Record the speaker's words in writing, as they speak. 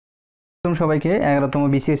সবাইকে 11তম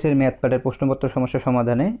বিসিএস এর ম্যাথ পার্টের প্রশ্নপত্র সমস্যা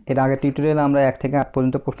সমাধানে এর আগে টিউটোরিয়ালে আমরা 1 থেকে 8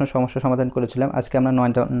 পর্যন্ত প্রশ্ন সমস্যা সমাধান করেছিলাম। আজকে আমরা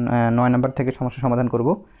 9 নম্বর থেকে সমস্যা সমাধান করব।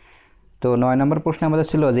 তো 9 নম্বর প্রশ্নে আমাদের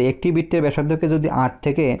ছিল যে একটি বৃত্তের ব্যাসার্ধকে যদি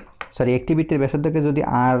একটি বৃত্তের ব্যাসার্ধকে যদি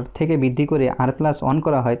r থেকে বৃদ্ধি করে r+1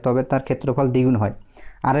 করা হয় তবে তার ক্ষেত্রফল দ্বিগুণ হয়।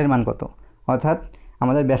 r এর মান কত? অর্থাৎ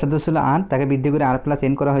আমাদের ব্যাসার্ধ ছিল r, তাকে বৃদ্ধি করে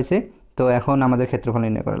r+n করা হয়েছে। তো এখন আমাদের ক্ষেত্রফল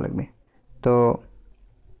নির্ণয় করা লাগবে। তো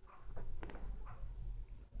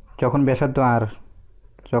যখন ব্যাসার্ধ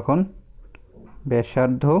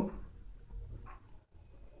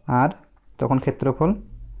r তখন ক্ষেত্রফল,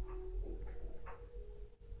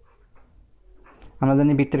 আমরা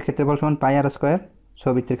জানি বৃত্তের ক্ষেত্রফল সমান পাই r স্কয়ার। সো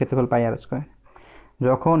বৃত্তের ক্ষেত্রফল পাই r স্কয়ার।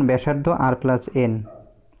 যখন ব্যাসার্ধ r+n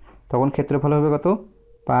তখন ক্ষেত্রফল হবে কত?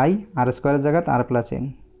 পাই r স্কয়ারের জায়গায় r+n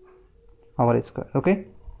ওভার স্কয়ার। ওকে,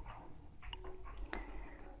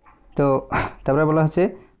 তো তারপরে বলা হচ্ছে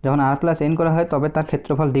যখন r+n করা হয় তবে তার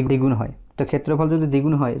ক্ষেত্রফল দ্বিগুণ হয়। তো ক্ষেত্রফল যদি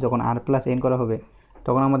দ্বিগুণ হয় যখন r+n করা হবে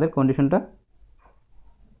তখন আমাদের কন্ডিশনটা,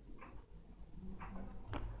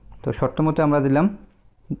 তো শর্ত মতো আমরা দিলাম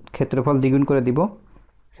ক্ষেত্রফল দ্বিগুণ করে দিব।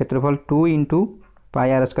 ক্ষেত্রফল 2 ইন্টু পাই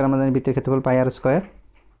r স্কয়ার, আমরা জানি বৃত্তের ক্ষেত্রফল পাই r স্কয়ার।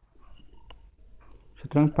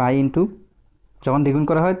 সুতরাং পাই ইন্টু যখন দ্বিগুণ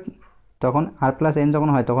করা হয় তখন r+n যখন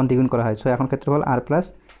হয় তখন দ্বিগুণ করা হয়। সো এখন ক্ষেত্রফল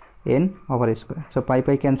r+n ওভার স্কয়ার। সো পাই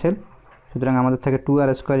পাই ক্যান্সেল, সুতরাং আমাদের থাকে 2r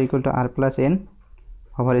square equal to r+n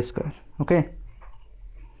over square. ওকে,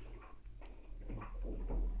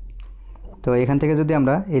 তো এখান থেকে যদি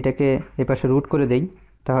আমরা এটাকে এই পাশে রুট করে দেই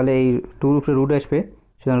তাহলে এই 2 উপরে রুট আসবে।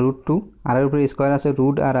 সুতরাং √2, r এর উপরে স্কয়ার আছে,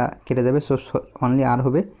 রুট আর কেটে যাবে। সো অনলি r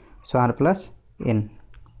হবে। So r+n।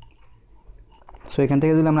 সো এখান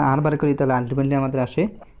থেকে যদি আমরা r বার করি তাহলে আলটিমেটলি আমাদের আসে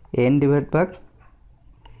n ডিভাইড বাই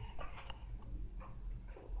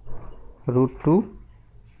 √2 -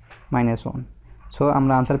 1। সো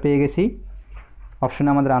আমরা আনসার পেয়ে গেছি। অপশনে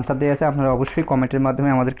আমাদের আনসার দেওয়া আছে, আপনারা অবশ্যই কমেন্টের মাধ্যমে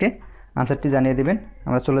আমাদেরকে আনসারটি জানিয়ে দেবেন।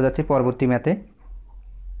 আমরা চলে যাচ্ছি পরবর্তী ম্যাথে।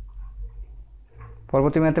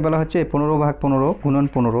 পরবর্তী ম্যাথে বলা হচ্ছে 15/15 গুণন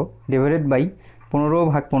 15 ডিভাইডেড বাই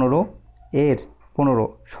 15/15 এর 15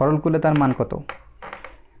 সরল করলে তার মান কত?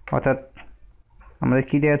 অর্থাৎ আমাদের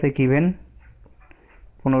কী দেওয়া আছে, গিভেন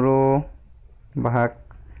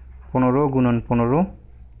 15/15 গুণন 15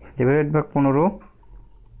 ডিভাইডেড বাই 15/15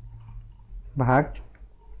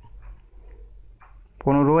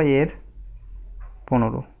 এর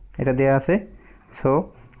 15 এটা দেওয়া আছে। সো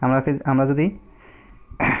আমরা যদি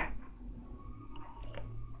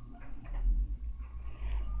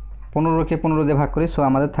 15কে 15 দিয়ে ভাগ করি, সো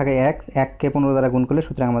আমাদের থাকে 1কে 15 দ্বারা গুণ করলে,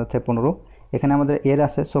 সুতরাং আমাদের থাকে 15। এখানে আমাদের এর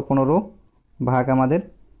আছে, সো 15 ভাগ আমাদের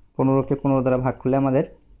 15কে 15 দ্বারা ভাগ করলে আমাদের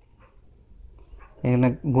এখানে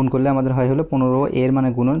গুণ করলে আমাদের হয় হলো 15 এর মানে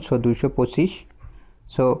গুণন, সো 225।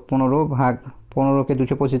 সো 15 ভাগ 15কে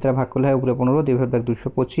 225 দ্বারা ভাগ করলে হয় উপরে 15 ডিভাইড বাই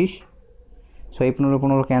 225। সো এই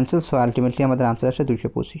 15 ক্যান্সেল। সো আলটিমেটলি আমাদের আনসার আসে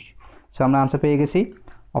 225। সো আমরা আনসার পেয়ে গেছি।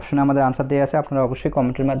 অপশনে আমাদের আনসার দেওয়া আছে, আপনারা অবশ্যই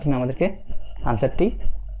কমেন্টের মাধ্যমে আমাদেরকে আনসারটি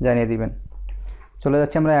জানিয়ে দিবেন। চলে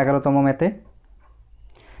যাচ্ছি আমরা 11তম ম্যাথে।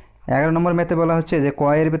 11 নম্বর ম্যাথে বলা হচ্ছে যে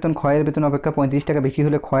কয়ের বেতন ক্ষয়ের বেতন অপেক্ষা 35 টাকা বেশি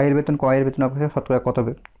হলে কয়ের বেতন অপেক্ষা শতকরা কত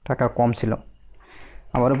টাকা কম ছিল?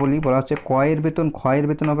 আবারও বলি, বলা হচ্ছে কয়ের বেতন ক্ষয়ের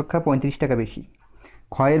বেতন অপেক্ষা 35 টাকা বেশি,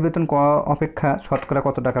 ক্ষয়ের বেতন অপেক্ষা শতকরা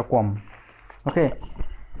কত টাকা কম। ওকে,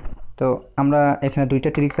 তো আমরা এখানে দুইটা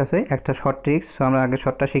ট্রিক্স আছে, একটা শর্ট ট্রিক্স। সো আমরা আগে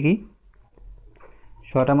শর্টটা শিখি।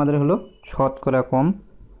 শর্ট আমাদের হলো শতকরা কম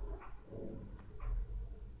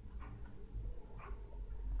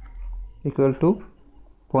ইকুয়াল টু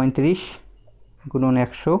 35 গুণন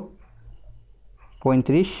 100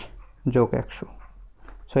 35 যোগ 100।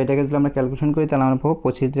 সো এটাকে যদি আমরা ক্যালকুলেশন করি তাহলে আমরা পাবো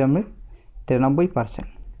 25.93%।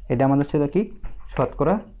 এটা আমাদের ছিল কি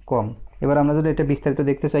শতকরা কম। এবার আমরা যদি এটা বিস্তারিত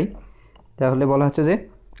দেখতে চাই তাহলে বলা হচ্ছে যে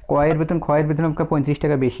ক্ষয়ের বেতন অপেক্ষা 35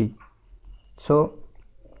 টাকা বেশি। সো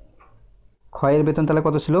ক্ষয়ের বেতন তাহলে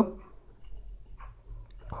কত ছিল?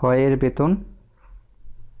 ক্ষয়ের বেতন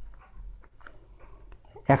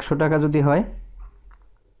 100 টাকা যদি হয়,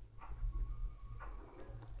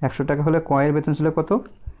 100 টাকা হলে ক্ষয়ের বেতন ছিল কত?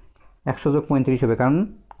 100 যোগ 35 হবে, কারণ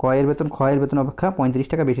ক্ষয়ের বেতন অপেক্ষা 35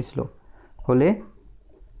 টাকা বেশি ছিল। হলে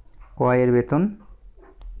ক্ষয়ের বেতন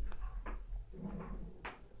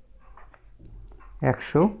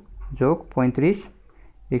 100 যোগ 35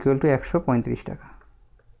 ইকুয়াল টু 135 টাকা।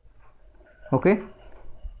 ওকে,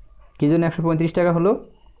 কী জন্য 135 টাকা হলো?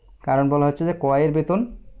 কারণ বলা হচ্ছে যে ক্ষয়ের বেতন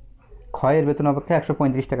অপেক্ষা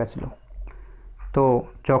 135 টাকা ছিল। তো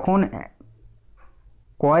যখন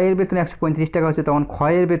ক্ষয়ের বেতন 135 টাকা হচ্ছে তখন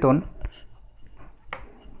ক্ষয়ের বেতন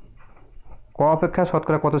অপেক্ষা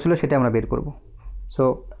শতকরা কত ছিল সেটা আমরা বের করব। সো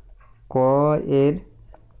ক এর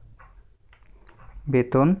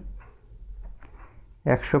বেতন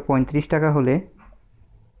 135 টাকা হলে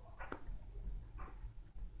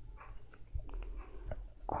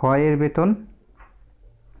ক্ষয়ের বেতন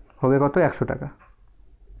হবে কত? 100 টাকা।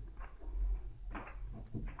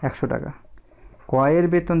 100 টাকা। ক্রয়ের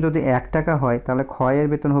বেতন যদি 1 টাকা হয় তাহলে ক্ষয়ের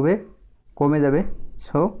বেতন হবে, কমে যাবে,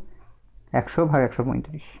 সো 100 ভাগ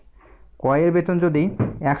 135। ক্রয়ের বেতন যদি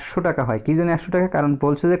 100 টাকা হয়, কী জন্য 100 টাকা? কারণ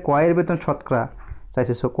বলছে যে ক্রয়ের বেতন শতকরা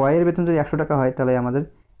চাইছে, সো ক্রয়ের বেতন যদি 100 টাকা হয় তাহলে আমাদের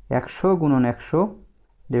 100 গুণন 100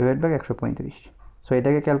 ডিভাইড বাই 135। সো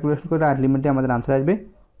এটাকে ক্যালকুলেশন করে আলটিমেটলি আমাদের আনসার আসবে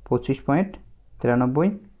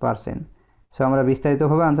 25.93%। সো আমরা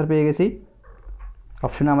বিস্তারিতভাবে আনসার পেয়ে গেছি।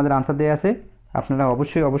 অপশনে আমাদের আনসার দেওয়া আছে, আপনারা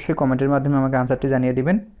অবশ্যই কমেন্টের মাধ্যমে আমাকে আনসারটি জানিয়ে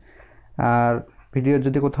দিবেন। আর ভিডিওর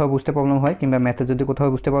যদি কোথাও বুঝতে প্রবলেম হয় কিংবা ম্যাথের যদি কোথাও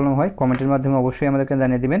বুঝতে প্রবলেম হয় কমেন্টের মাধ্যমে অবশ্যই আমাদেরকে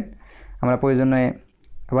জানিয়ে দিবেন। আমরা প্রয়োজনে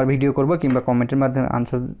আবার ভিডিও করব কিংবা কমেন্টের মাধ্যমে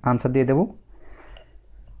আনসার দিয়ে দেব।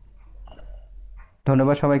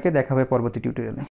 ধন্যবাদ সবাইকে, দেখা হবে পরবর্তী টিউটোরিয়ালে।